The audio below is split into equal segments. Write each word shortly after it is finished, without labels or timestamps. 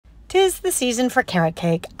'Tis the season for carrot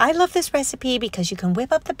cake. I love this recipe because you can whip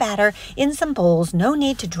up the batter in some bowls. No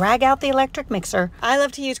need to drag out the electric mixer. I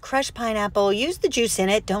love to use crushed pineapple. Use the juice in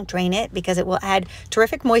it. Don't drain it because it will add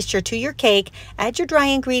terrific moisture to your cake. Add your dry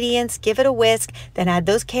ingredients, give it a whisk, then add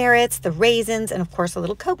those carrots, the raisins, and of course a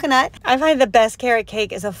little coconut. I find the best carrot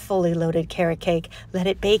cake is a fully loaded carrot cake. Let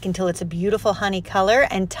it bake until it's a beautiful honey color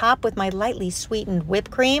and top with my lightly sweetened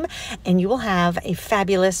whipped cream, and you will have a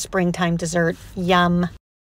fabulous springtime dessert. Yum.